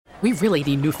We really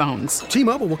need new phones.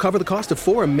 T-Mobile will cover the cost of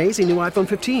 4 amazing new iPhone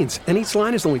 15s, and each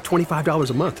line is only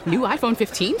 $25 a month. New iPhone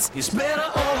 15s? It's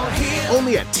better over here.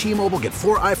 Only at T-Mobile, get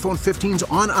 4 iPhone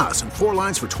 15s on us and 4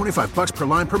 lines for $25 per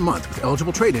line per month with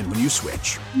eligible trade-in when you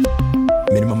switch.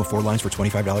 Minimum of 4 lines for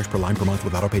 $25 per line per month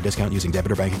with autopay discount using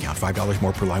debit or bank account. $5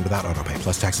 more per line without autopay,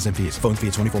 plus taxes and fees. Phone fee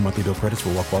at 24 monthly bill credits for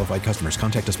well-qualified customers.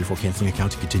 Contact us before canceling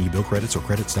account to continue bill credits or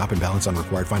credit stop and balance on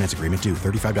required finance agreement due.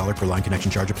 $35 per line connection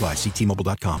charge applies. See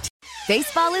T-Mobile.com.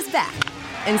 Baseball is back,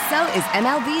 and so is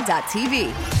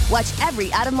MLB.tv. Watch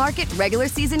every out-of-market regular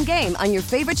season game on your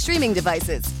favorite streaming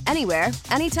devices. Anywhere,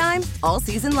 anytime, all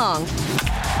season long.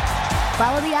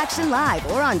 Follow the action live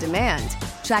or on demand.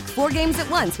 Track 4 games at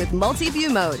once with multi-view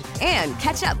mode and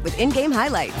catch up with in-game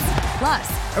highlights.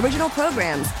 Plus, original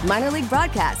programs, minor league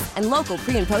broadcasts, and local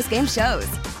pre- and post-game shows.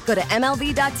 Go to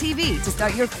MLB.tv to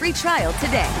start your free trial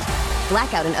today.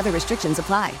 Blackout and other restrictions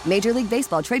apply. Major League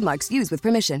Baseball trademarks used with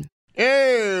permission.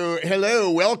 Oh, hello,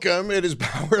 welcome. It is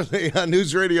Bauerle on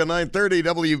News Radio 930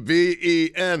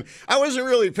 WBEN. I wasn't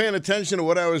really paying attention to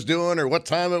what I was doing or what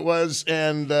time it was,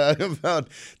 and about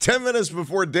 10 minutes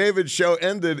before David's show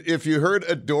ended, if you heard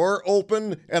a door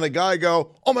open and a guy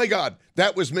go, "Oh my God,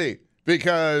 that was me,"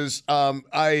 because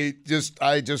I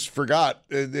just forgot.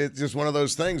 It's just one of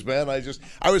those things, man.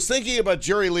 I was thinking about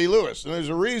Jerry Lee Lewis, and there's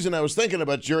a reason I was thinking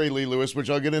about Jerry Lee Lewis, which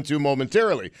I'll get into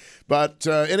momentarily. But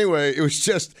anyway, it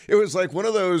was like one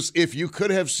of those, if you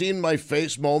could have seen my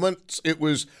face moments. It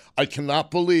was, I cannot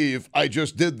believe I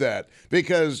just did that,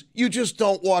 because you just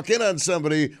don't walk in on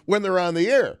somebody when they're on the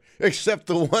air. Except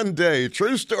the one day,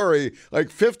 true story, like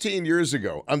 15 years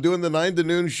ago, I'm doing the 9 to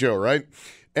noon show, right?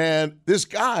 And this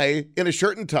guy in a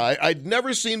shirt and tie I'd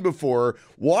never seen before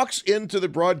walks into the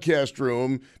broadcast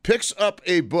room, picks up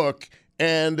a book,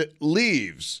 and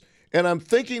leaves. And I'm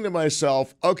thinking to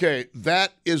myself, okay,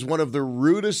 that is one of the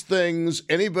rudest things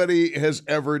anybody has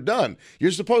ever done.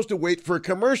 You're supposed to wait for a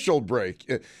commercial break.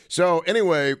 So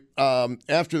anyway,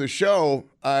 after the show,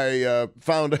 I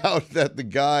found out that the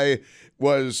guy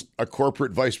was a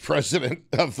corporate vice president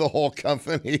of the whole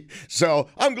company. So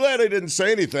I'm glad I didn't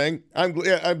say anything.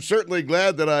 I'm certainly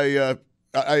glad that I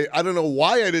don't know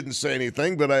why I didn't say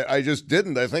anything, but I just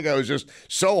didn't. I think I was just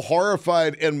so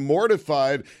horrified and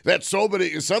mortified that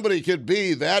somebody could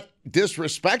be that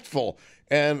disrespectful.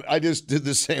 And I just did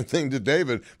the same thing to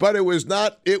David, but it was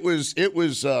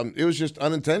just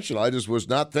unintentional. I just was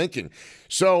not thinking.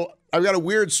 So I've got a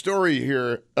weird story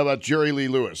here about Jerry Lee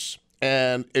Lewis.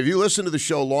 And if you listen to the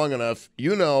show long enough,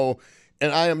 you know,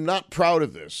 and I am not proud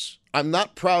of this. I'm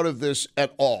not proud of this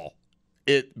at all.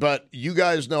 But you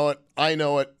guys know it. I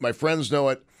know it. My friends know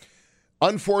it.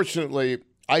 Unfortunately,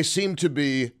 I seem to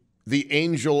be the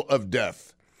angel of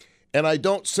death. And I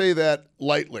don't say that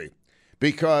lightly,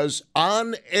 because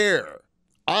on air,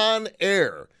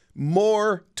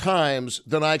 more times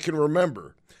than I can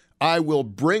remember, I will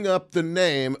bring up the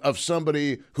name of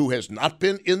somebody who has not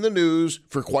been in the news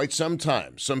for quite some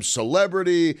time, some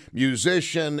celebrity,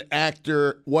 musician,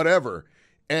 actor, whatever.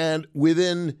 And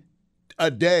within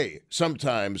a day,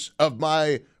 sometimes, of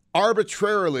my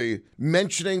arbitrarily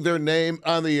mentioning their name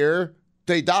on the air,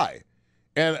 they die.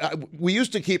 And we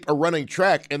used to keep a running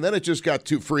track, and then it just got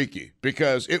too freaky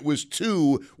because it was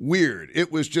too weird.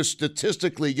 It was just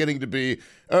statistically getting to be,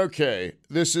 okay,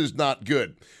 this is not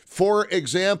good. For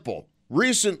example,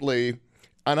 recently,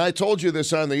 and I told you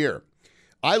this on the air,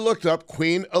 I looked up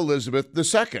Queen Elizabeth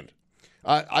II.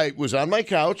 I was on my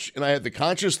couch, and I had the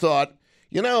conscious thought,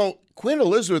 you know, Queen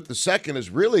Elizabeth II is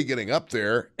really getting up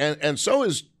there, and so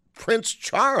is Prince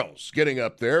Charles getting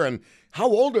up there, and how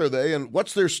old are they, and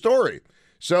what's their story?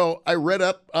 So I read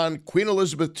up on Queen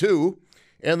Elizabeth II,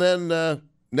 and then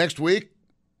next week,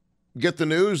 get the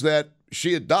news that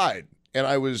she had died, and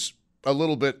I was a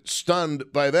little bit stunned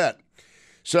by that.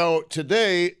 So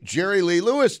today, Jerry Lee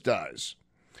Lewis dies,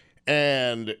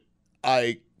 and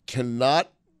I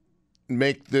cannot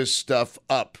make this stuff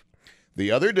up.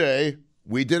 The other day,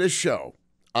 we did a show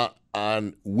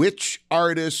on which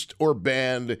artist or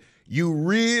band you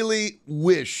really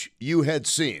wish you had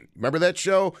seen. Remember that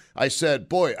show? I said,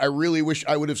 boy, I really wish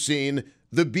I would have seen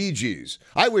the Bee Gees.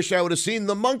 I wish I would have seen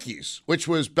the Monkees, which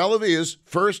was Bella Via's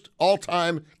first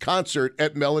all-time concert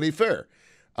at Melody Fair.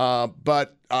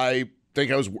 But I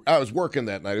think I was working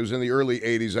that night. It was in the early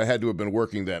 80s. I had to have been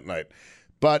working that night.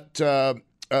 But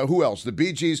who else? The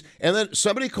Bee Gees. And then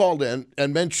somebody called in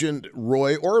and mentioned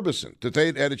Roy Orbison, that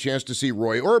they'd had a chance to see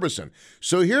Roy Orbison.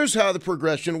 So here's how the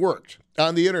progression worked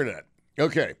on the internet.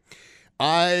 Okay.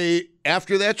 I,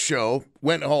 after that show,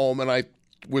 went home and I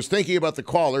was thinking about the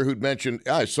caller who'd mentioned,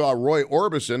 I saw Roy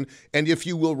Orbison, and if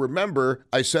you will remember,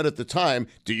 I said at the time,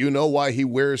 do you know why he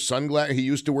wears sunglasses? He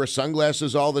used to wear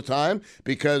sunglasses all the time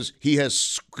because he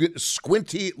has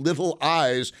squinty little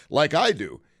eyes like I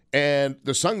do. And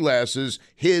the sunglasses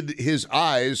hid his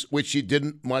eyes, which he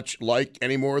didn't much like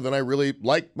any more than I really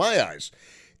liked my eyes.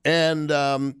 And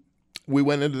we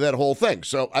went into that whole thing.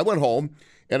 So I went home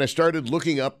and I started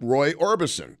looking up Roy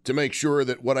Orbison to make sure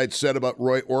that what I'd said about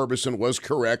Roy Orbison was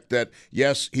correct, that,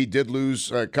 yes, he did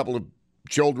lose a couple of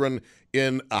children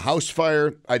in a house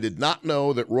fire. I did not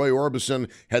know that Roy Orbison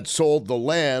had sold the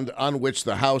land on which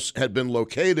the house had been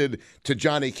located to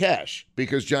Johnny Cash,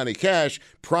 because Johnny Cash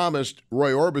promised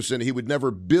Roy Orbison he would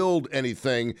never build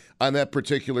anything on that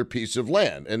particular piece of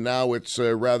land. And now it's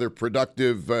a rather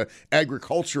productive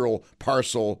agricultural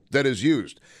parcel that is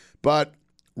used. But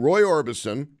Roy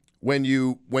Orbison, when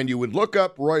you would look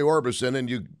up Roy Orbison and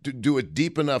you do a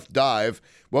deep enough dive,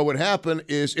 what would happen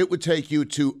is it would take you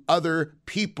to other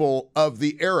people of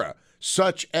the era,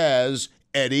 such as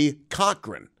Eddie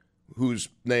Cochran, whose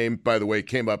name, by the way,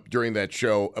 came up during that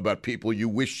show about people you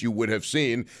wish you would have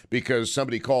seen, because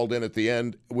somebody called in at the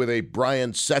end with a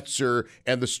Brian Setzer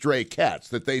and the Stray Cats,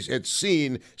 that they had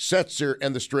seen Setzer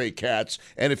and the Stray Cats.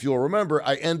 And if you'll remember,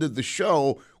 I ended the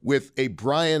show with a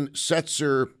Brian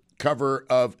Setzer cover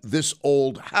of This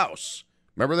Old House.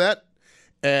 Remember that?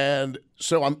 And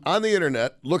so I'm on the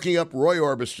internet looking up Roy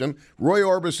Orbison. Roy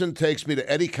Orbison takes me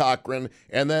to Eddie Cochran,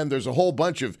 and then there's a whole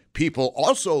bunch of people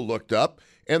also looked up,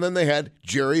 and then they had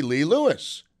Jerry Lee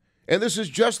Lewis. And this is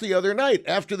just the other night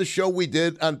after the show we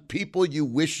did on people you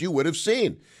wish you would have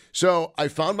seen. So I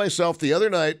found myself the other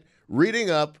night reading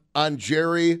up on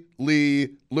Jerry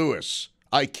Lee Lewis.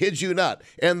 I kid you not.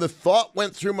 And the thought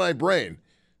went through my brain,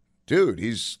 dude,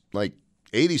 he's like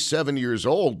 87 years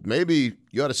old. Maybe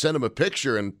you ought to send him a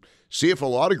picture and see if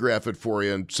he'll autograph it for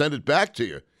you and send it back to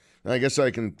you. I guess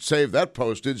I can save that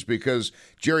postage because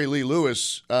Jerry Lee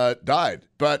Lewis died.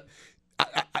 But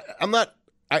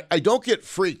I don't get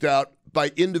freaked out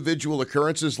by individual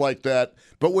occurrences like that.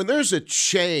 But when there's a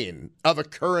chain of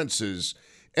occurrences,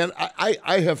 and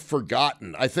I have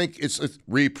forgotten, I think it's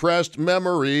repressed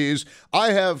memories.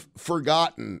 I have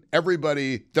forgotten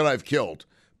everybody that I've killed.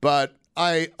 But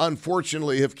I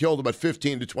unfortunately have killed about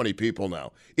 15 to 20 people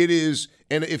now. It is,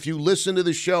 and if you listen to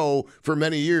the show for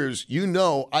many years, you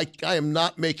know I am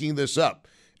not making this up.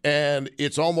 And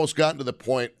it's almost gotten to the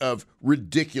point of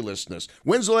ridiculousness.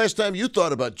 When's the last time you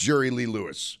thought about Jerry Lee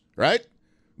Lewis, right?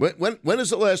 When is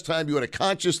the last time you had a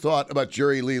conscious thought about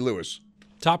Jerry Lee Lewis?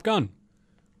 Top Gun.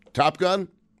 Top Gun?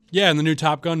 Yeah, in the new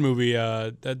Top Gun movie,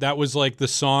 that was like the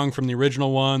song from the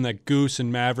original one that Goose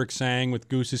and Maverick sang with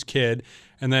Goose's kid.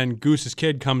 And then Goose's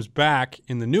kid comes back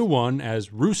in the new one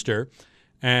as Rooster,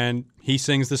 and he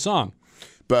sings the song.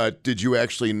 But did you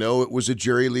actually know it was a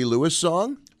Jerry Lee Lewis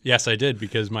song? Yes, I did,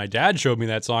 because my dad showed me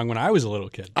that song when I was a little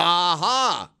kid.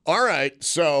 Aha! All right,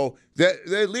 so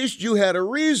at least you had a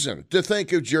reason to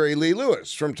think of Jerry Lee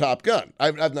Lewis from Top Gun.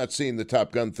 I've not seen the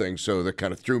Top Gun thing, so that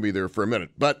kind of threw me there for a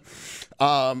minute. But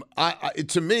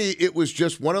to me, it was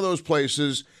just one of those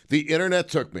places the internet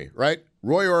took me, right?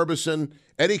 Roy Orbison,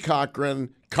 Eddie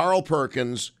Cochran, Carl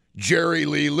Perkins, Jerry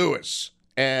Lee Lewis.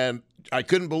 And I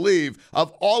couldn't believe,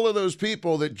 of all of those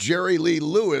people, that Jerry Lee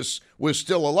Lewis was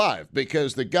still alive,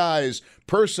 because the guy's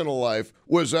personal life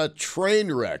was a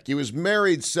train wreck. He was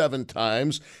married 7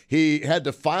 times. He had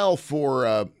to file for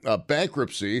a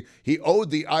bankruptcy. He owed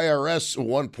the IRS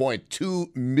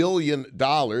 $1.2 million.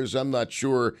 I'm not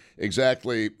sure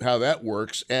exactly how that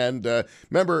works. And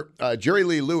remember, Jerry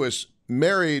Lee Lewis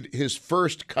married his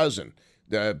first cousin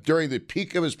during the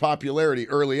peak of his popularity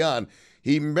early on.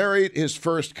 He married his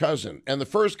first cousin, and the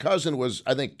first cousin was,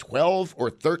 I think, 12 or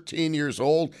 13 years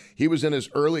old. He was in his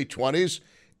early 20s,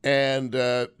 and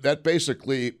that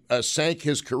basically sank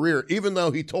his career, even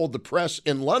though he told the press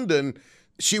in London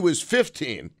she was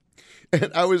 15.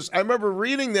 And I remember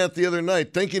reading that the other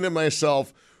night, thinking to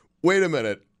myself, wait a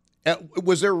minute,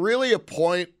 was there really a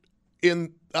point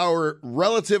in our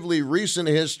relatively recent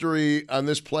history on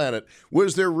this planet,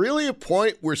 was there really a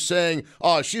point where saying,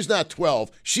 oh, she's not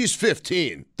 12, she's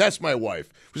 15, that's my wife?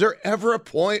 Was there ever a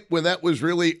point when that was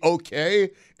really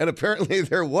okay? And apparently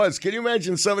there was. Can you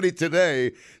imagine somebody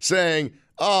today saying,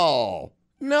 oh,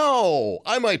 no,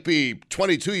 I might be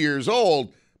 22 years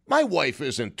old, my wife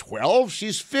isn't 12,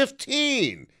 she's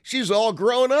 15, she's all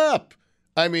grown up.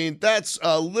 I mean, that's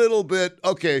a little bit,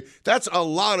 okay, that's a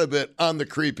lot of it on the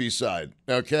creepy side,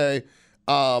 okay?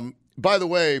 By the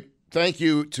way, thank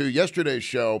you to yesterday's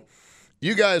show.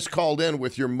 You guys called in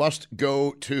with your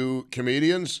must-go-to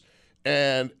comedians,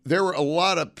 And there were a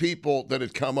lot of people that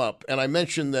had come up. And I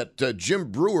mentioned that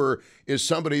Jim Breuer is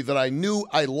somebody that I knew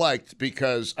I liked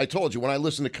because I told you when I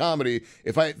listen to comedy,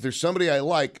 if there's somebody I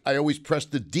like, I always press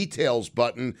the details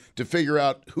button to figure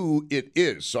out who it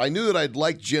is. So I knew that I'd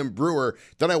like Jim Breuer.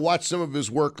 Then I watched some of his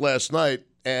work last night.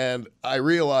 And I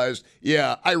realized,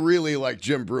 yeah, I really like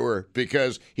Jim Breuer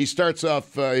because he starts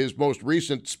off his most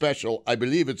recent special, I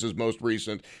believe it's his most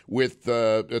recent, with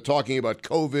talking about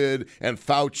COVID and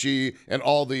Fauci and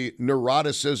all the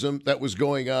neuroticism that was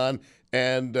going on.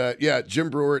 And, yeah,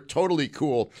 Jim Breuer, totally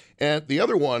cool. And the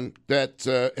other one that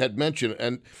had mentioned,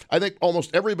 and I think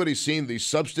almost everybody's seen the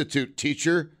substitute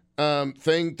teacher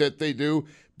thing that they do,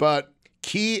 but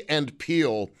Key and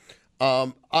Peele,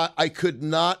 I could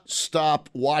not stop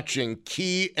watching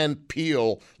Key and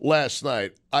Peele last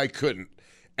night. I couldn't.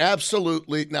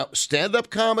 Absolutely. Now,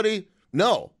 stand-up comedy?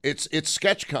 No, it's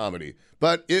sketch comedy.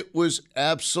 But it was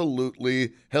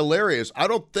absolutely hilarious. I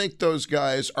don't think those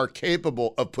guys are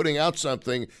capable of putting out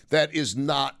something that is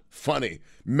not funny.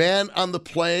 Man on the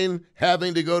plane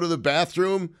having to go to the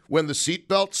bathroom when the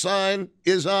seatbelt sign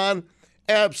is on?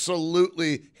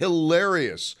 Absolutely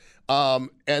hilarious.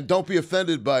 And don't be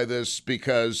offended by this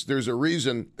because there's a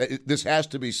reason this has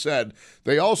to be said.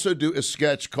 They also do a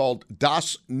sketch called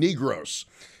Dos Negros,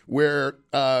 where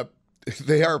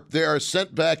they are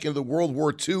sent back in the World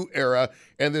War II era,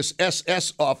 and this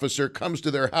SS officer comes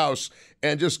to their house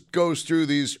and just goes through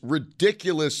these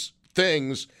ridiculous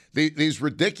things, these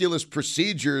ridiculous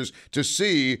procedures to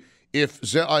see if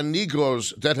there are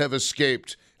Negros that have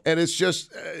escaped. And it's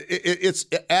just, it's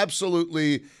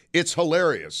absolutely... It's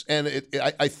hilarious, and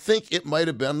I think it might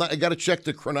have been. I got to check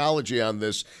the chronology on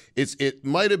this. It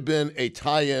might have been a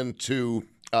tie-in to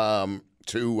Quentin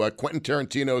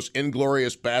Tarantino's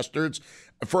Inglourious Bastards.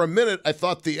 For a minute, I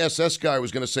thought the SS guy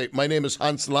was going to say, "My name is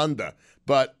Hans Landa,"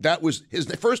 but that was his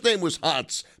first name was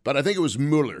Hans, but I think it was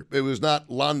Mueller. It was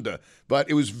not Landa, but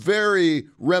it was very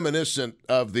reminiscent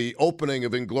of the opening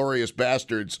of Inglourious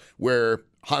Bastards, where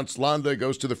Hans Landa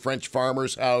goes to the French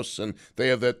farmer's house, and they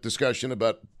have that discussion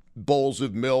about bowls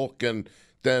of milk, and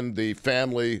then the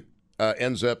family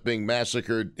ends up being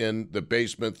massacred in the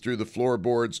basement through the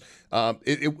floorboards.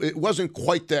 It wasn't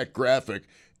quite that graphic.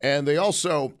 And they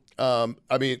also,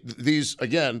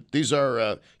 these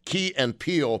are Key and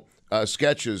Peele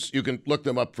sketches. You can look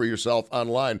them up for yourself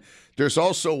online. There's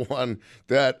also one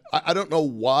that I don't know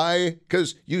why,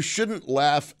 because you shouldn't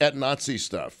laugh at Nazi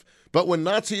stuff. But when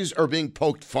Nazis are being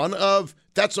poked fun of,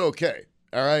 that's okay.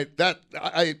 All right, that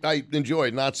I enjoy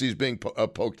Nazis being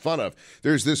poked fun of.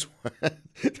 There's this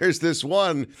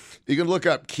one you can look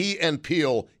up, Key and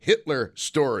Peele Hitler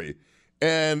story,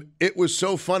 and it was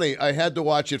so funny. I had to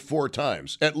watch it 4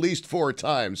 times, at least 4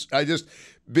 times.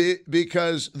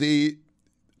 Because the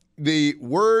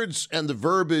words and the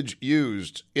verbiage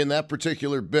used in that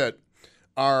particular bit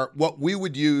are what we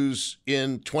would use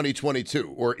in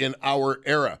 2022 or in our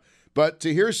era. But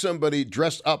to hear somebody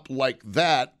dressed up like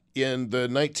that in the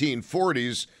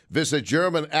 1940s with a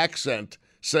German accent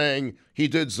saying he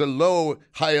did the low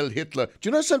Heil Hitler. Do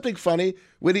you know something funny?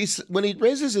 When he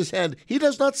raises his hand, he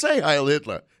does not say Heil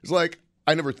Hitler. It's like,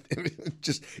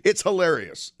 it's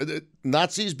hilarious.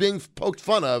 Nazis being poked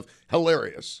fun of,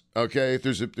 hilarious. Okay?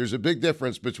 There's a big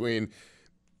difference between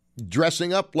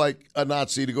dressing up like a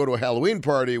Nazi to go to a Halloween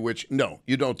party, which, no,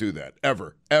 you don't do that.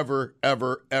 Ever, ever,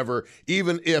 ever, ever.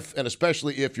 Even if, and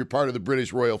especially if you're part of the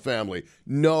British royal family.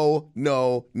 No,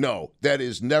 no, no. That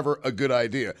is never a good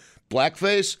idea.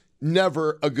 Blackface,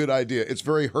 never a good idea. It's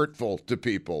very hurtful to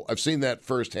people. I've seen that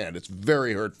firsthand. It's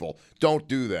very hurtful. Don't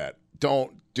do that.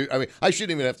 I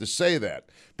shouldn't even have to say that.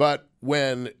 But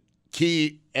when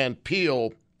Key and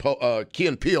Peele poke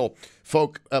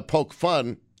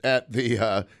fun at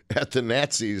the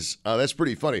Nazis, that's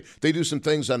pretty funny. They do some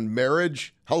things on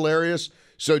marriage, hilarious.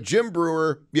 So Jim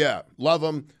Breuer, yeah, love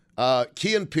him.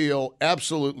 Key and Peele,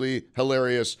 absolutely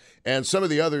hilarious. And some of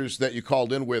the others that you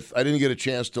called in with, I didn't get a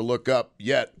chance to look up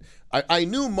yet. I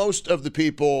knew most of the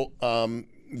people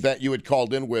that you had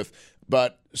called in with,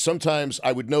 but sometimes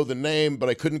I would know the name, but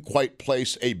I couldn't quite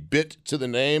place a bit to the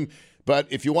name. But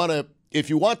if you want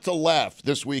to laugh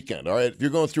this weekend, all right, if you're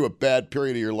going through a bad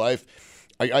period of your life,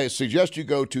 I suggest you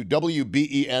go to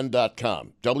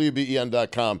WBEN.com,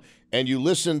 and you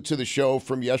listen to the show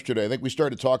from yesterday. I think we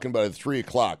started talking about it at 3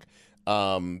 o'clock.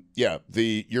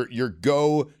 Your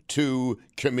go-to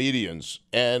comedians,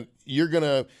 and you're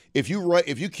gonna if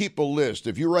you keep a list,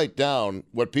 if you write down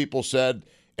what people said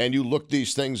and you look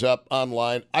these things up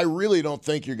online, I really don't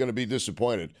think you're going to be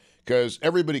disappointed because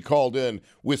everybody called in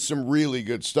with some really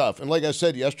good stuff. And like I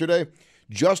said yesterday,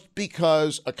 just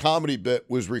because a comedy bit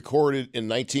was recorded in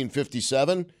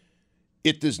 1957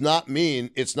 it does not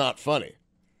mean it's not funny.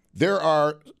 There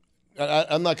are,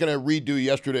 I'm not going to redo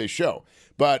yesterday's show,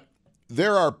 but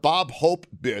there are Bob Hope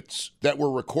bits that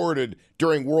were recorded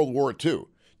during World War II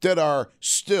that are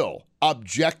still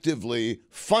objectively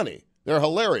funny. They're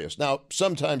hilarious. Now,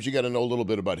 sometimes you got to know a little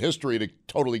bit about history to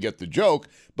totally get the joke,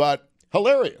 but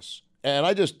hilarious. And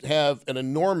I just have an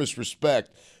enormous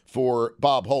respect for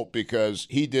Bob Hope because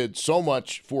he did so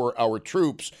much for our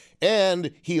troops,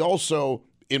 and he also,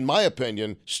 in my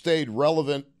opinion, stayed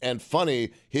relevant and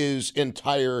funny his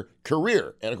entire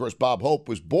career. And, of course, Bob Hope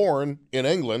was born in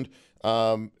England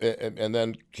and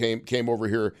then came over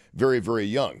here very, very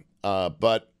young.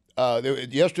 But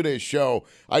yesterday's show,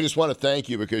 I just want to thank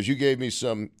you because you gave me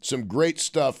some great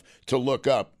stuff to look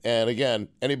up. And, again,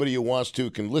 anybody who wants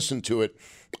to can listen to it.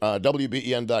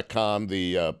 WBEN.com,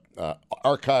 the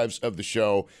archives of the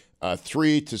show,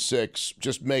 3 to 6.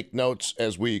 Just make notes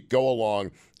as we go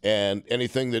along, and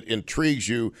anything that intrigues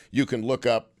you, you can look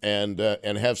up and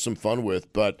have some fun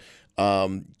with. But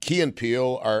Key and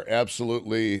Peele are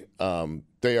absolutely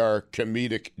they are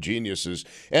comedic geniuses.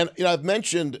 And I've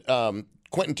mentioned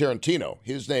Quentin Tarantino.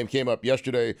 His name came up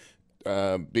yesterday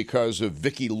because of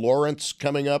Vicki Lawrence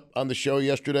coming up on the show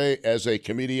yesterday as a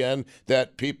comedian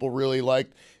that people really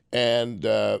liked. And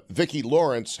Vicki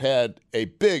Lawrence had a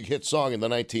big hit song in the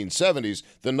 1970s,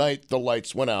 The Night the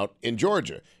Lights Went Out in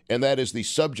Georgia. And that is the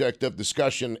subject of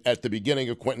discussion at the beginning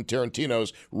of Quentin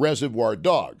Tarantino's Reservoir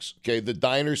Dogs. Okay, the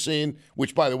diner scene,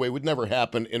 which, by the way, would never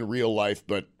happen in real life,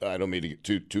 but I don't mean to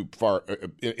get too far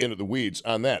into the weeds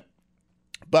on that.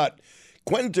 But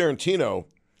Quentin Tarantino,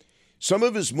 some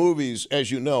of his movies,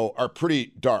 as you know, are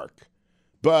pretty dark,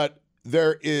 but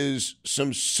there is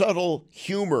some subtle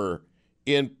humor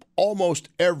in almost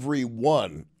every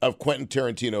one of Quentin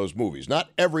Tarantino's movies.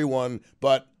 Not every one,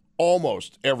 but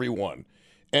almost every one.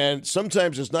 And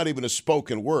sometimes it's not even a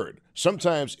spoken word.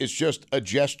 Sometimes it's just a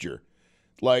gesture.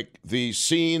 Like the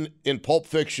scene in Pulp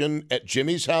Fiction at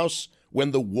Jimmy's house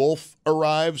when the wolf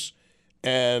arrives,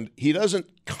 and he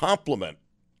doesn't compliment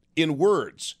in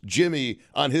words Jimmy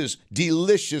on his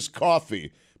delicious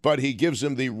coffee, but he gives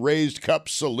him the raised cup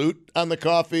salute on the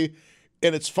coffee.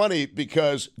 And it's funny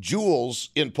because Jules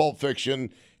in Pulp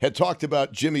Fiction had talked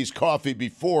about Jimmy's coffee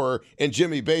before, and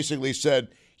Jimmy basically said,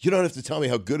 "You don't have to tell me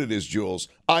how good it is, Jules.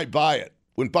 I buy it."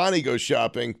 When Bonnie goes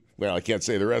shopping, well, I can't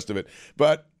say the rest of it,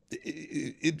 but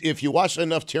if you watch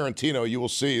enough Tarantino, you will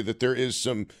see that there is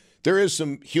some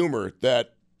humor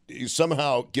that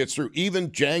somehow gets through.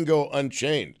 Even Django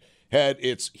Unchained had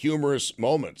its humorous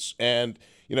moments. And,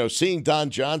 seeing Don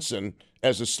Johnson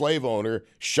as a slave owner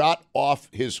shot off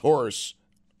his horse,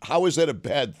 how is that a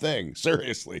bad thing?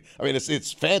 Seriously. I mean,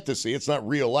 it's fantasy. It's not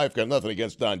real life. Got nothing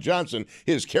against Don Johnson.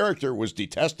 His character was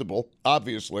detestable,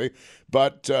 obviously,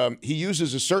 but he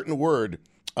uses a certain word.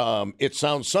 It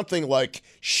sounds something like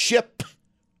ship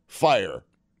fire.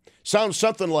 Sounds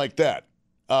something like that.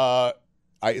 I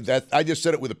just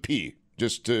said it with a P,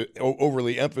 just to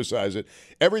overly emphasize it.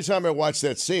 Every time I watch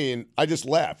that scene, I just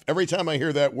laugh. Every time I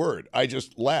hear that word, I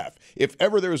just laugh. If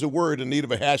ever there is a word in need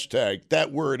of a hashtag,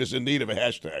 that word is in need of a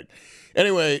hashtag.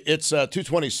 Anyway, it's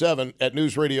 2:27 at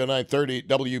News Radio 930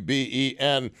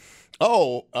 WBEN.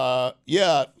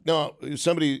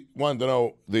 Somebody wanted to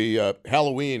know the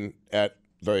Halloween at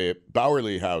the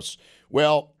Bowerly House.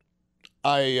 Well,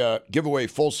 I give away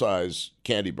full-size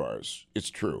candy bars. It's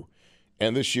true.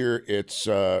 And this year it's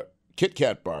Kit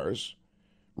Kat bars,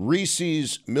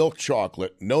 Reese's milk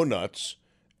chocolate, no nuts,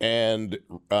 and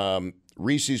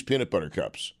Reese's peanut butter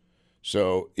cups.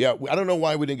 So, yeah, I don't know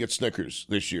why we didn't get Snickers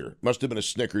this year. Must have been a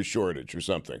Snickers shortage or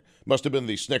something. Must have been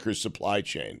the Snickers supply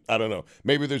chain. I don't know.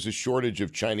 Maybe there's a shortage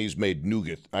of Chinese-made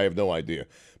nougat. I have no idea.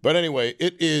 But anyway,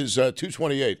 it is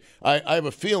 2:28. I have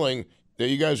a feeling that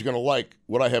you guys are going to like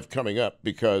what I have coming up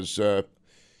because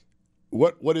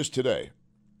what is today?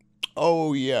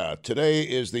 Oh, yeah. Today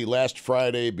is the last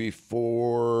Friday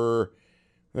before,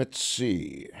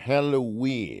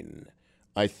 Halloween.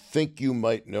 I think you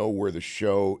might know where the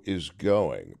show is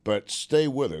going, but stay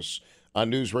with us on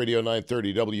News Radio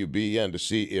 930 WBEN to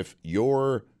see if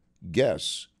your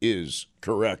guess is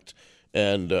correct.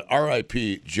 And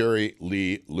R.I.P. Jerry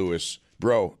Lee Lewis.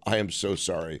 Bro, I am so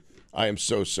sorry. I am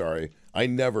so sorry. I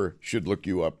never should look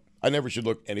you up. I never should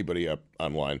look anybody up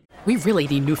online. We really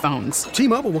need new phones.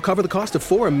 T-Mobile will cover the cost of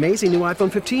 4 amazing new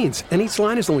iPhone 15s, and each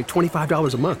line is only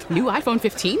 $25 a month. New iPhone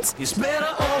 15s? It's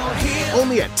better over here.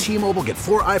 Only at T-Mobile, get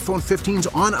 4 iPhone 15s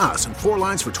on us and 4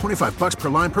 lines for $25 per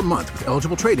line per month with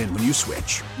eligible trade-in when you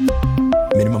switch.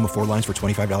 Minimum of 4 lines for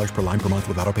 $25 per line per month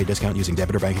with auto pay discount using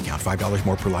debit or bank account. $5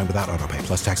 more per line without auto pay,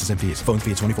 plus taxes and fees. Phone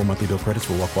fee at 24 monthly bill credits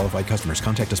for well qualified customers.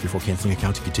 Contact us before canceling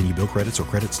account to continue bill credits or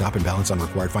credit stop and balance on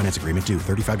required finance agreement due.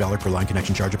 $35 per line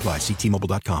connection charge applies. See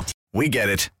T-Mobile.com. We get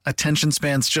it. Attention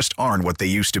spans just aren't what they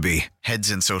used to be.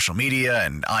 Heads in social media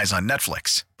and eyes on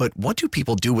Netflix. But what do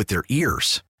people do with their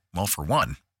ears? Well, for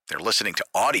one, they're listening to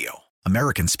audio.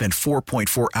 Americans spend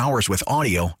 4.4 hours with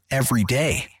audio every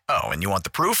day. Oh, and you want the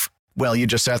proof? Well, you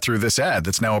just sat through this ad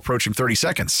that's now approaching 30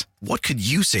 seconds. What could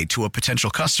you say to a potential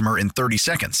customer in 30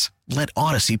 seconds? Let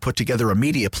Odyssey put together a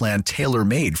media plan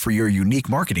tailor-made for your unique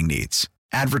marketing needs.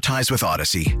 Advertise with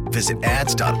Odyssey. Visit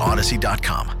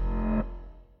ads.odyssey.com.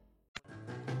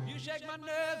 You shake my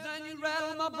nerves and you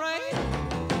rattle my brain.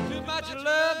 Too much of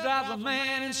love drives a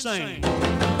man insane.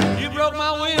 You broke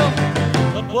my will,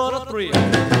 but what a thrill.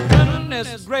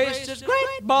 Goodness gracious,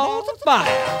 great balls of fire.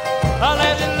 I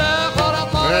let you love what I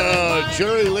want.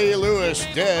 Jerry Lee Lewis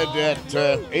dead at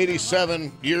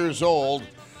 87 years old.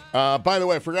 By the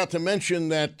way, I forgot to mention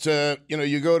that,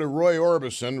 you go to Roy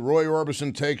Orbison. Roy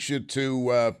Orbison takes you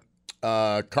to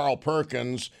Carl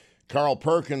Perkins. Carl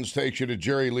Perkins takes you to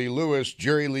Jerry Lee Lewis.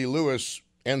 Jerry Lee Lewis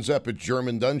ends up at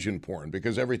German dungeon porn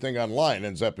because everything online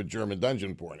ends up at German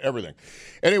dungeon porn. Everything.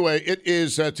 Anyway, it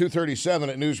is 2:37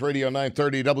 at News Radio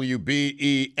 930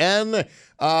 WBEN.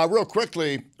 Real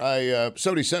quickly,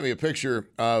 somebody sent me a picture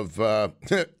of a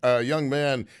young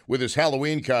man with his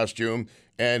Halloween costume,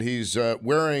 and he's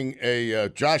wearing a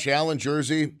Josh Allen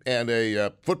jersey and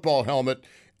a football helmet,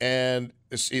 and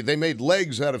they made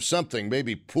legs out of something,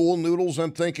 maybe pool noodles,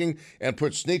 I'm thinking, and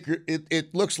put sneaker.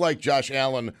 It looks like Josh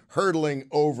Allen hurdling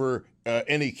over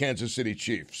any Kansas City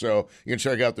Chief. So you can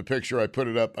check out the picture. I put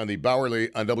it up on the Bowerly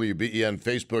on WBEN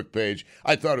Facebook page.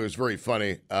 I thought it was very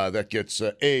funny. That gets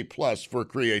A+ for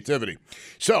creativity.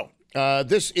 So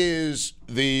this is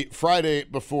the Friday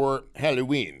before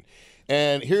Halloween.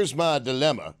 And here's my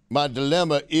dilemma. My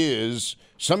dilemma is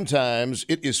sometimes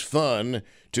it is fun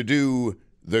to do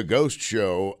the ghost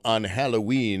show on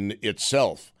Halloween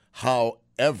itself.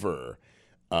 However,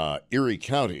 Erie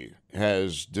County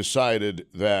has decided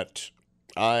that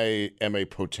I am a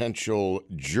potential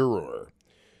juror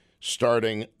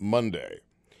starting Monday.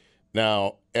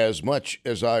 Now, as much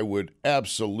as I would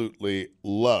absolutely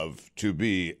love to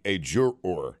be a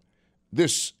juror,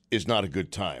 this is not a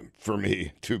good time for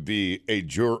me to be a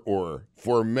juror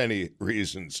for many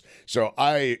reasons. So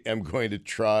I am going to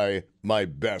try my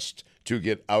best to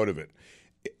get out of it.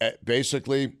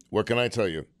 Basically, what can I tell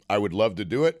you? I would love to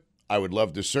do it. I would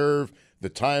love to serve. The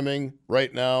timing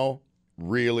right now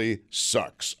really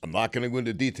sucks. I'm not going to go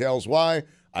into details why.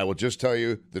 I will just tell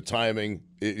you the timing,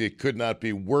 it could not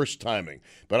be worse timing.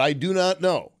 But I do not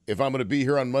know if I'm going to be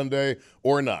here on Monday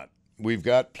or not. We've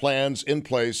got plans in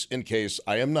place in case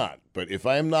I am not. But if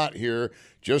I am not here,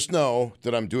 just know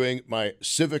that I'm doing my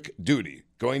civic duty,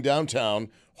 going downtown,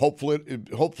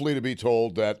 hopefully to be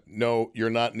told that, no,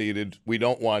 you're not needed, we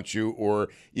don't want you, or,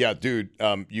 yeah, dude,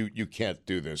 you can't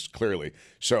do this, clearly.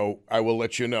 So I will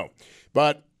let you know.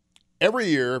 But every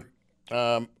year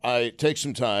I take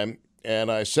some time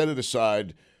and I set it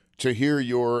aside to hear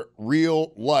your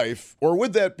real life, or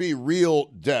would that be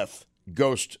real death,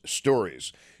 ghost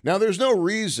stories. Now, there's no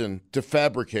reason to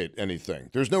fabricate anything.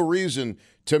 There's no reason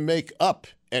to make up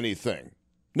anything.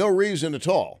 No reason at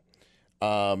all.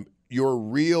 Your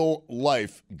real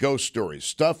life ghost stories,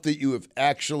 stuff that you have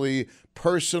actually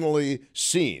personally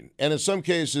seen. And in some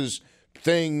cases,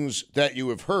 things that you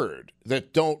have heard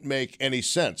that don't make any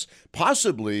sense.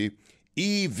 Possibly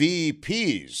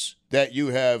EVPs that you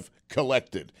have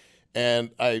collected. And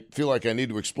I feel like I need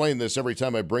to explain this every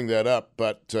time I bring that up,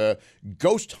 but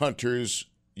ghost hunters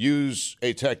use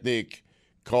a technique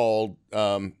called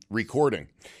recording.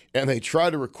 And they try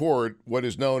to record what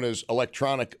is known as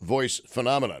electronic voice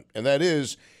phenomenon. And that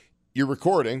is, you're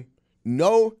recording,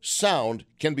 no sound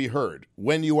can be heard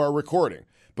when you are recording.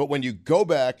 But when you go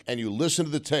back and you listen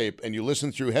to the tape and you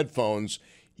listen through headphones,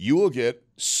 you will get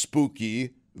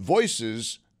spooky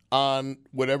voices on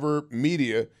whatever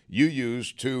media you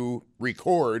use to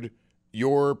record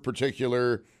your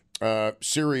particular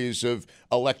series of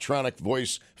electronic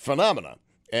voice phenomena.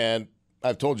 And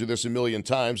I've told you this a million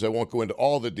times. I won't go into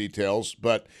all the details,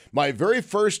 but my very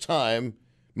first time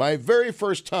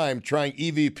trying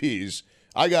EVPs,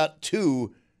 I got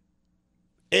 2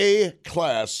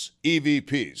 A-class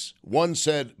EVPs. One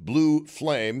said Blue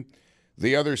Flame.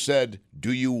 The other said,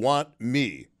 Do you want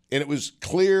me? And it was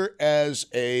clear as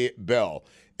a bell.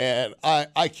 And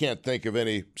I can't think of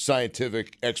any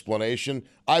scientific explanation.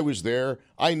 I was there.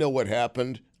 I know what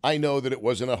happened. I know that it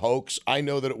wasn't a hoax. I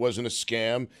know that it wasn't a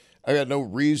scam. I got no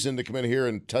reason to come in here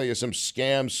and tell you some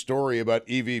scam story about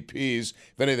EVPs.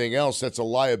 If anything else, that's a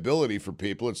liability for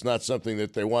people. It's not something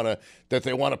that they want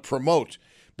to promote.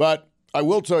 But I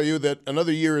will tell you that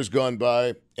another year has gone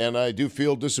by, and I do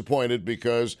feel disappointed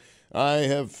because I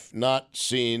have not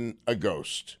seen a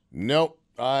ghost. Nope,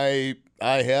 I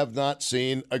have not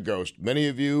seen a ghost. Many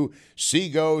of you see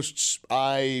ghosts.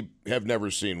 I have never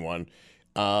seen one.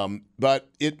 But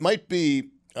it might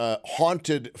be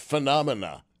haunted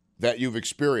phenomena that you've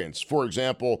experienced. For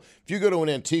example, if you go to an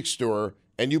antique store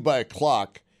and you buy a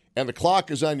clock, and the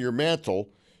clock is on your mantle,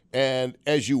 and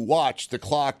as you watch, the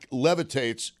clock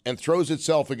levitates and throws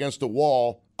itself against a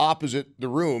wall opposite the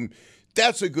room,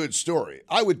 that's a good story.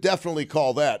 I would definitely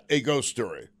call that a ghost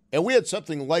story. And we had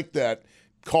something like that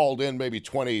called in maybe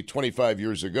 20, 25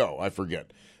 years ago. I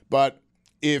forget. But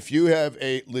if you have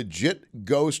a legit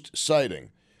ghost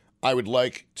sighting, I would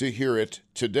like to hear it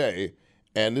today.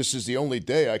 And this is the only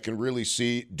day I can really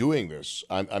see doing this.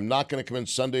 I'm not going to come in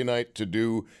Sunday night to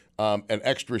do an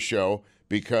extra show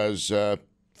because,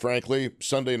 frankly,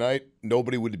 Sunday night,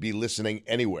 nobody would be listening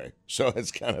anyway. So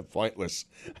it's kind of pointless.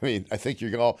 I mean, I think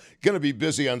you're all going to be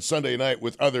busy on Sunday night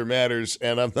with other matters,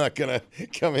 and I'm not going to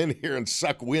come in here and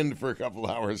suck wind for a couple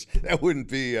hours. That wouldn't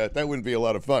be a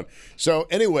lot of fun. So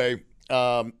anyway,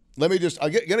 I'm going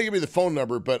to give you the phone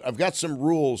number, but I've got some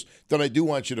rules that I do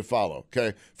want you to follow,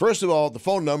 okay? First of all, the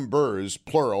phone numbers,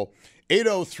 plural,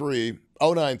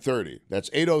 803-0930. That's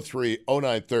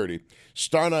 803-0930.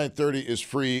 Star 930 is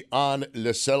free on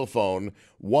the cell phone.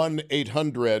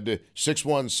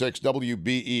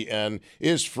 1-800-616-WBEN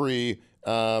is free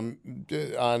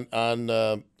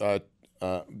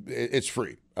it's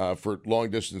free for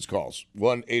long-distance calls.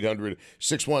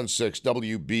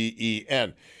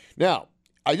 1-800-616-WBEN. Now,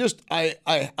 I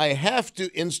have to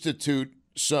institute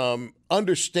some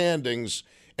understandings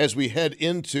as we head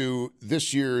into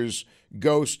this year's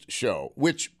Ghost Show,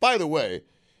 which, by the way,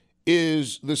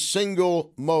 is the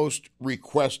single most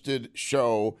requested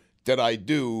show that I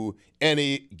do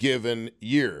any given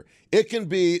year. It can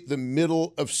be the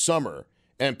middle of summer,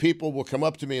 and people will come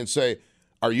up to me and say,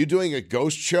 "Are you doing a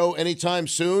ghost show anytime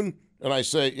soon?" And I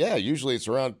say, yeah, usually it's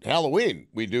around Halloween.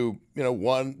 We do,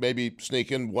 one, maybe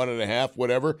sneak in 1.5,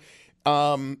 whatever.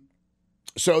 So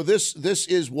this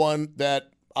is one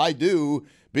that I do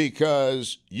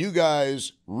because you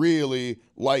guys really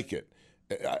like it.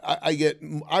 I get,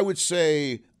 I would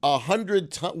say,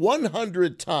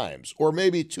 100 times or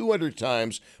maybe 200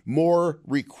 times more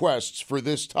requests for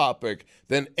this topic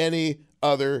than any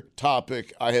other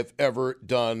topic I have ever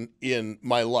done in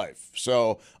my life.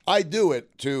 So I do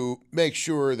it to make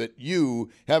sure that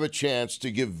you have a chance to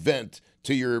give vent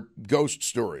to your ghost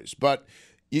stories. But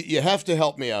you have to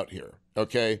help me out here,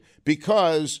 okay?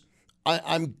 Because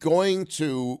I'm going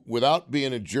to, without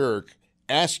being a jerk,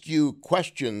 ask you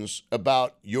questions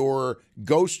about your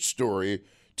ghost story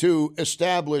to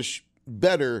establish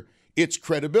better its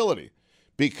credibility.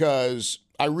 Because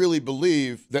I really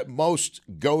believe that most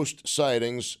ghost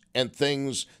sightings and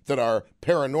things that are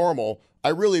paranormal, I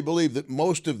really believe that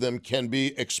most of them can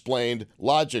be explained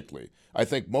logically. I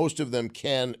think most of them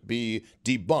can be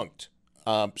debunked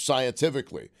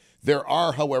scientifically. There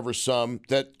are, however, some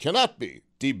that cannot be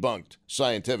debunked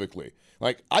scientifically.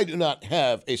 Like, I do not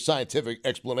have a scientific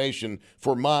explanation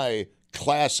for my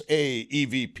Class A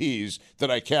EVPs that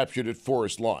I captured at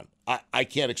Forest Lawn. I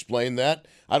can't explain that.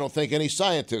 I don't think any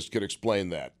scientist could explain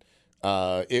that.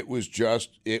 It was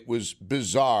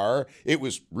bizarre. It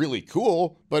was really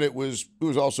cool, but it was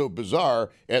also bizarre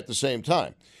at the same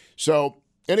time. So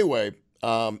anyway,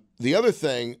 the other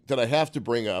thing that I have to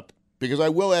bring up, because I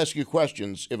will ask you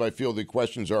questions if I feel the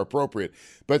questions are appropriate,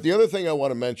 but the other thing I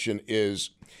want to mention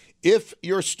is if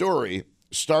your story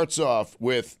starts off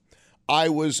with, "I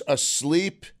was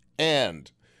asleep and,"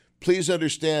 please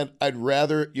understand, I'd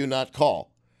rather you not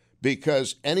call,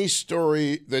 because any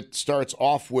story that starts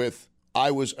off with, "I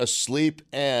was asleep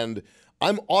and,"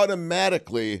 I'm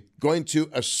automatically going to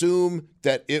assume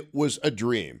that it was a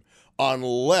dream,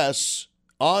 unless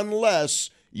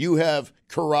you have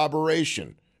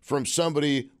corroboration from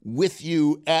somebody with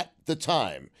you at the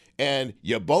time, and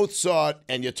you both saw it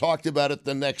and you talked about it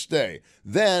the next day.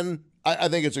 Then I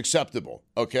think it's acceptable,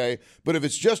 okay? But if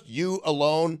it's just you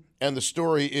alone and the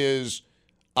story is,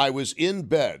 "I was in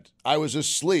bed, I was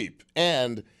asleep,"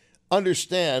 and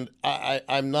understand,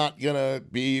 I'm not going to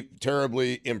be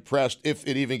terribly impressed if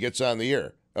it even gets on the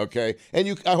air, okay?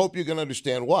 And I hope you can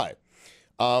understand why.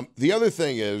 The other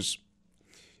thing is,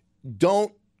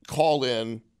 don't call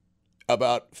in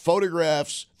about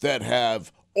photographs that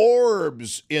have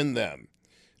orbs in them.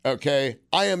 Okay,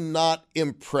 I am not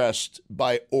impressed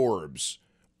by orbs.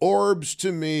 Orbs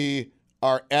to me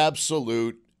are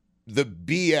absolute the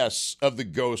BS of the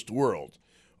ghost world.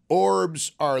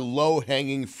 Orbs are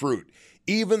low-hanging fruit.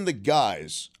 Even the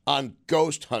guys on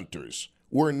Ghost Hunters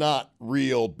were not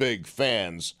real big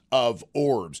fans of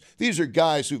orbs. These are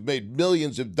guys who've made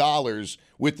millions of dollars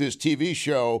with this TV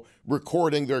show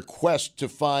recording their quest to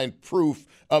find proof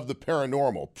of the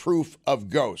paranormal, proof of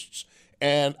ghosts.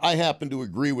 And I happen to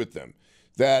agree with them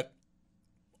that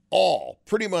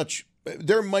pretty much,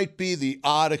 there might be the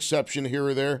odd exception here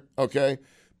or there, okay?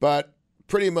 But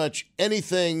pretty much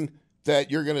anything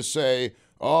that you're going to say,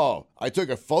 oh, I took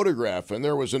a photograph and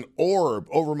there was an orb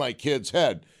over my kid's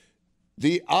head.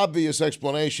 The obvious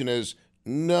explanation is,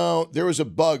 no, there was a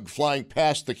bug flying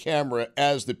past the camera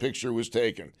as the picture was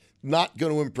taken. Not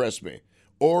going to impress me.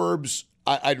 Orbs,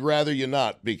 I'd rather you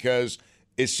not, because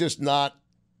it's just not.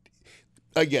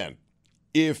 Again,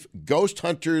 if ghost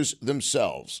hunters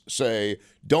themselves say,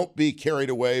 don't be carried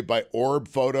away by orb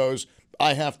photos,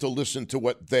 I have to listen to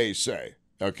what they say,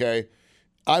 okay?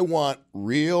 I want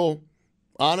real,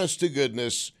 honest to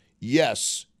goodness,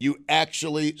 yes, you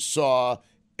actually saw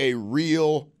a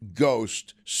real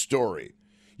ghost story.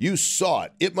 You saw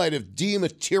it. It might have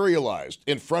dematerialized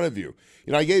in front of you.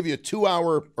 You know, I gave you a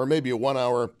 2-hour or maybe a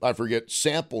 1-hour, I forget,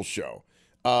 sample show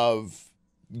of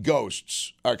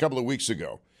ghosts a couple of weeks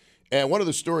ago. And one of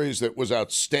the stories that was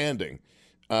outstanding,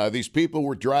 these people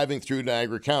were driving through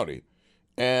Niagara County,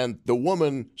 and the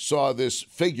woman saw this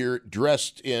figure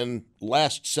dressed in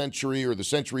last century or the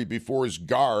century before's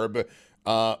garb,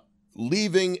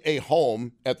 leaving a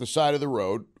home at the side of the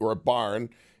road or a barn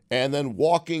and then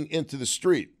walking into the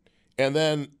street. And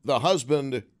then the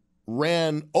husband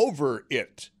ran over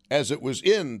it as it was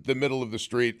in the middle of the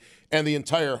street, and the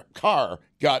entire car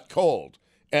got cold.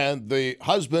 And the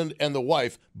husband and the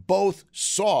wife both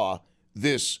saw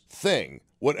this thing,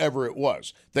 whatever it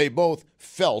was. They both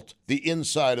felt the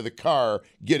inside of the car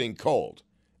getting cold.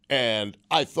 And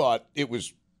I thought it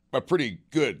was a pretty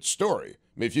good story.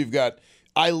 I mean, if you've got,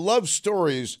 I love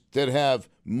stories that have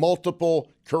multiple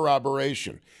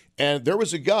corroboration. And there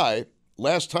was a guy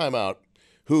last time out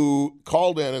who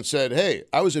called in and said, hey,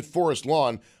 I was at Forest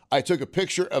Lawn. I took a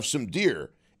picture of some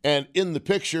deer. And in the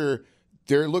picture,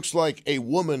 there looks like a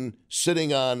woman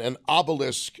sitting on an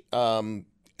obelisk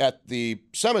at the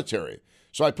cemetery.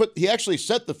 So he actually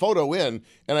sent the photo in,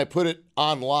 and I put it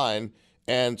online.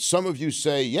 And some of you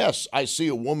say, yes, I see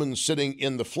a woman sitting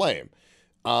in the flame.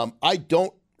 I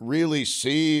don't really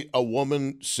see a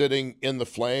woman sitting in the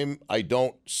flame. I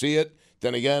don't see it.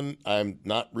 Then again, I'm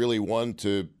not really one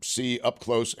to see up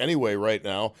close anyway right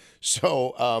now.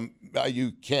 So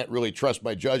you can't really trust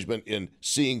my judgment in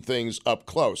seeing things up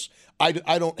close. I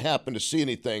don't happen to see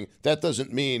anything. That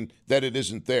doesn't mean that it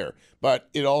isn't there. But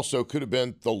it also could have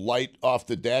been the light off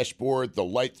the dashboard, the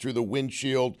light through the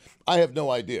windshield. I have no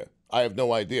idea.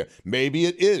 Maybe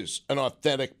it is an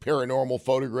authentic paranormal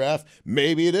photograph.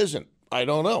 Maybe it isn't. I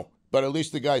don't know. But at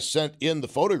least the guy sent in the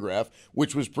photograph,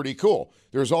 which was pretty cool.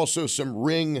 There's also some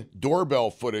Ring doorbell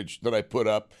footage that I put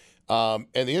up. And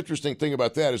the interesting thing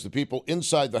about that is the people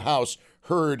inside the house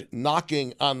heard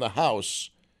knocking on the house,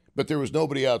 but there was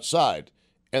nobody outside.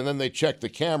 And then they checked the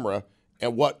camera,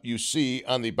 and what you see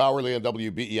on the Bauerle and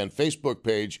WBEN Facebook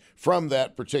page from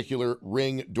that particular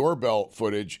Ring doorbell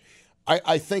footage,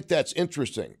 I think that's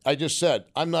interesting. I just said,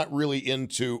 I'm not really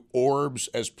into orbs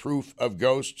as proof of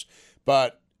ghosts,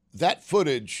 but that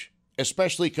footage,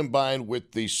 especially combined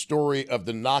with the story of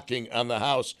the knocking on the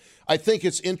house, I think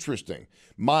it's interesting.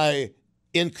 My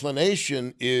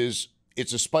inclination is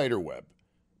it's a spider web.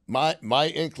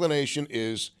 My inclination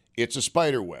is it's a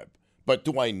spider web. But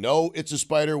do I know it's a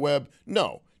spider web?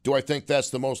 No. Do I think that's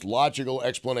the most logical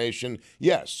explanation?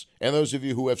 Yes. And those of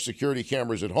you who have security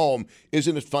cameras at home,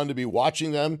 isn't it fun to be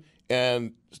watching them?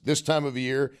 And this time of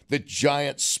year, the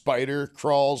giant spider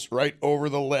crawls right over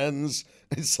the lens.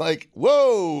 It's like,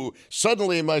 whoa,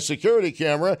 suddenly my security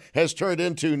camera has turned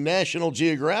into National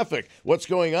Geographic. What's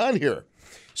going on here?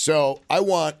 So I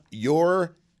want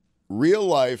your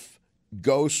real-life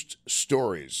ghost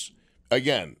stories.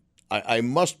 Again, I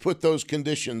must put those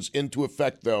conditions into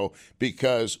effect, though,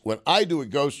 because when I do a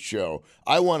ghost show,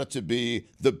 I want it to be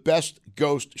the best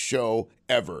ghost show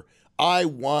ever. I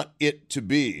want it to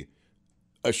be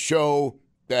a show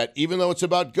that, even though it's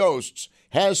about ghosts,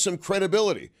 has some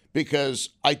credibility, because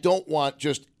I don't want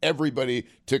just everybody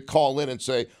to call in and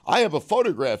say, I have a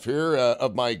photograph here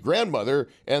of my grandmother,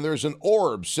 and there's an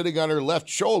orb sitting on her left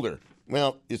shoulder.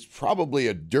 Well, it's probably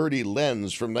a dirty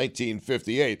lens from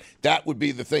 1958. That would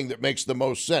be the thing that makes the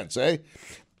most sense, eh?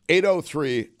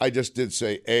 803, I just did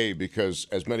say A because,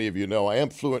 as many of you know, I am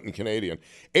fluent in Canadian.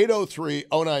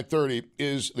 803-0930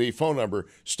 is the phone number,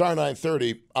 star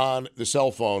 930 on the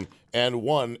cell phone, and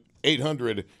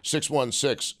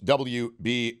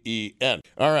 1-800-616-WBEN.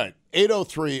 All right,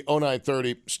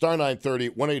 803-0930, star 930,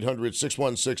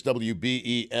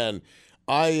 1-800-616-WBEN.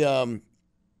 I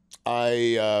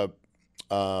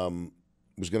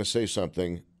was going to say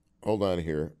something. Hold on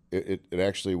here. It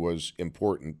actually was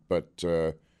important, but...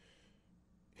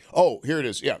 Oh, here it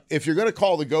is. Yeah. If you're going to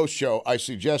call the Ghost Show, I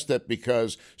suggest that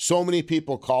because so many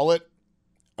people call it,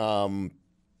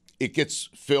 it gets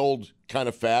filled kind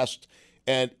of fast.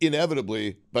 And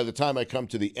inevitably, by the time I come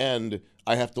to the end,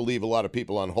 I have to leave a lot of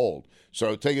people on hold.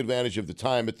 So take advantage of the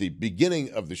time at the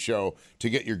beginning of the show to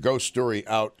get your ghost story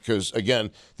out because,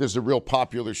 again, this is a real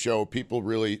popular show. People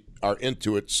really are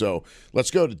into it. So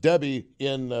let's go to Debbie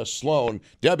in Sloan.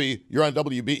 Debbie, you're on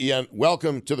WBEN.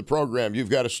 Welcome to the program. You've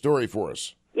got a story for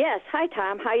us. Yes. Hi,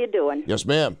 Tom. How you doing? Yes,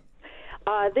 ma'am.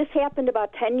 This happened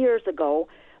about 10 years ago.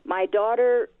 My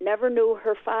daughter never knew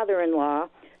her father-in-law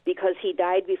because he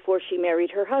died before she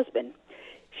married her husband.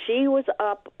 She was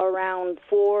up around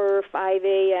 4 or 5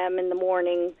 a.m. in the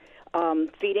morning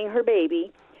feeding her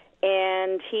baby,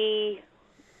 and the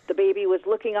baby was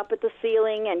looking up at the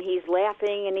ceiling, and he's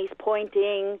laughing, and he's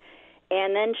pointing,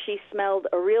 and then she smelled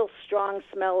a real strong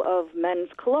smell of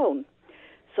men's cologne.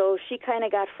 So she kind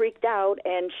of got freaked out,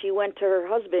 and she went to her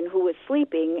husband, who was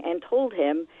sleeping, and told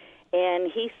him, and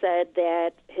he said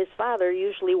that his father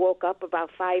usually woke up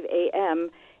about 5 a.m.,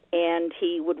 and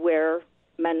he would wear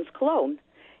men's cologne.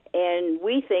 And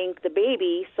we think the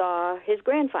baby saw his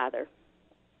grandfather.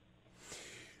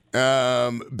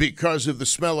 Because of the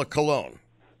smell of cologne.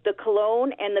 The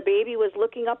cologne, and the baby was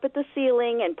looking up at the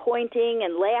ceiling and pointing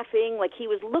and laughing like he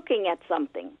was looking at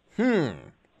something.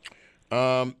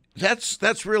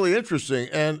 That's really interesting.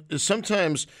 And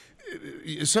sometimes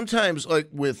like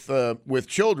with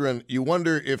children, you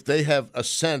wonder if they have a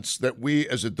sense that we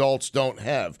as adults don't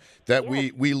have, that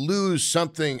we lose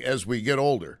something as we get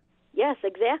older. Yes,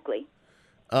 exactly.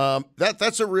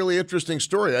 That's a really interesting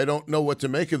story. I don't know what to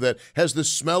make of that. Has the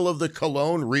smell of the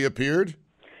cologne reappeared?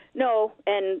 No,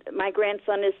 and my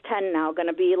grandson is 10 now, going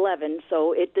to be 11,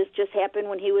 so this just happened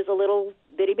when he was a little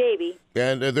bitty baby.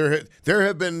 And there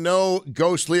have been no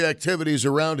ghostly activities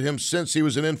around him since he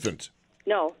was an infant?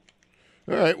 No.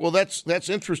 All right, well, that's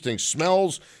interesting.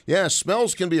 Smells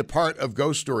can be a part of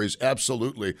ghost stories,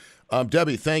 absolutely.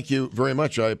 Debbie, thank you very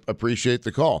much. I appreciate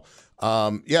the call.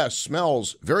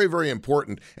 Smells, very, very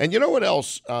important. And you know what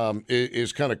else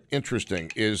is kind of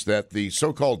interesting is that the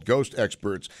so-called ghost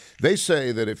experts, they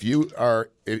say that if you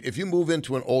move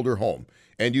into an older home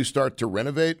and you start to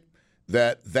renovate,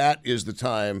 that is the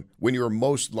time when you're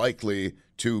most likely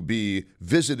to be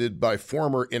visited by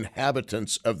former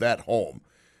inhabitants of that home.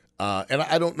 And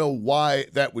I don't know why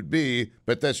that would be,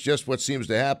 but that's just what seems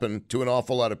to happen to an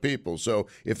awful lot of people. So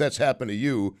if that's happened to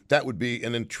you, that would be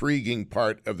an intriguing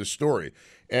part of the story.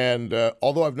 And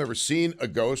although I've never seen a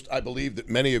ghost, I believe that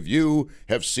many of you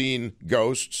have seen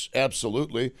ghosts,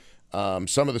 absolutely.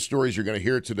 Some of the stories you're going to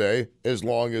hear today, as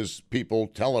long as people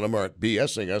telling them aren't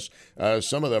BSing us,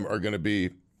 some of them are going to be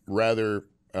rather,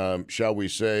 shall we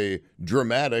say,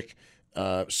 dramatic.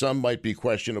 Some might be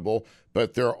questionable,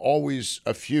 but there are always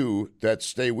a few that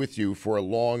stay with you for a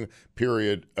long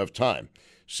period of time.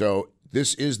 So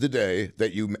this is the day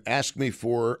that you ask me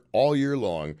for all year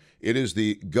long. It is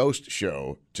the Ghost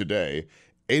Show today,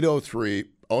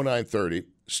 803-0930,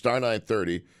 star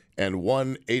 930, and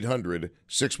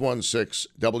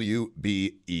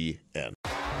 1-800-616-WBEN.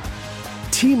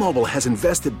 T-Mobile has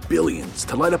invested billions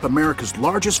to light up America's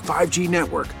largest 5G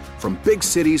network, from big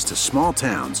cities to small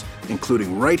towns,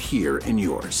 including right here in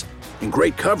yours. And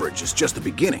great coverage is just the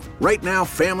beginning. Right now,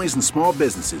 families and small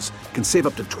businesses can save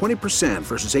up to 20%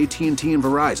 versus AT&T and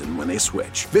Verizon when they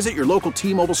switch. Visit your local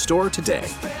T-Mobile store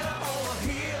today.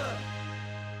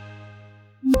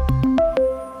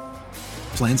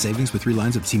 Plan savings with 3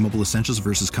 lines of T-Mobile Essentials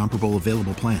versus comparable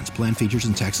available plans. Plan features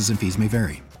and taxes and fees may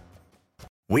vary.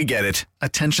 We get it.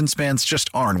 Attention spans just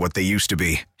aren't what they used to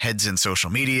be. Heads in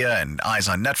social media and eyes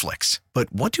on Netflix.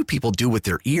 But what do people do with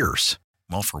their ears?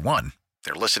 Well, for one,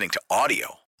 they're listening to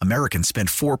audio. Americans spend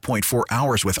 4.4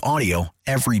 hours with audio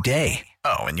every day.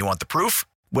 Oh, and you want the proof?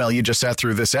 Well, you just sat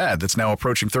through this ad that's now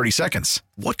approaching 30 seconds.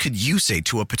 What could you say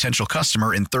to a potential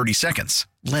customer in 30 seconds?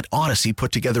 Let Odyssey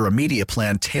put together a media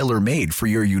plan tailor-made for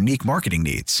your unique marketing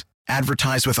needs.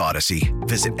 Advertise with Odyssey.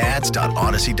 Visit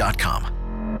ads.odyssey.com.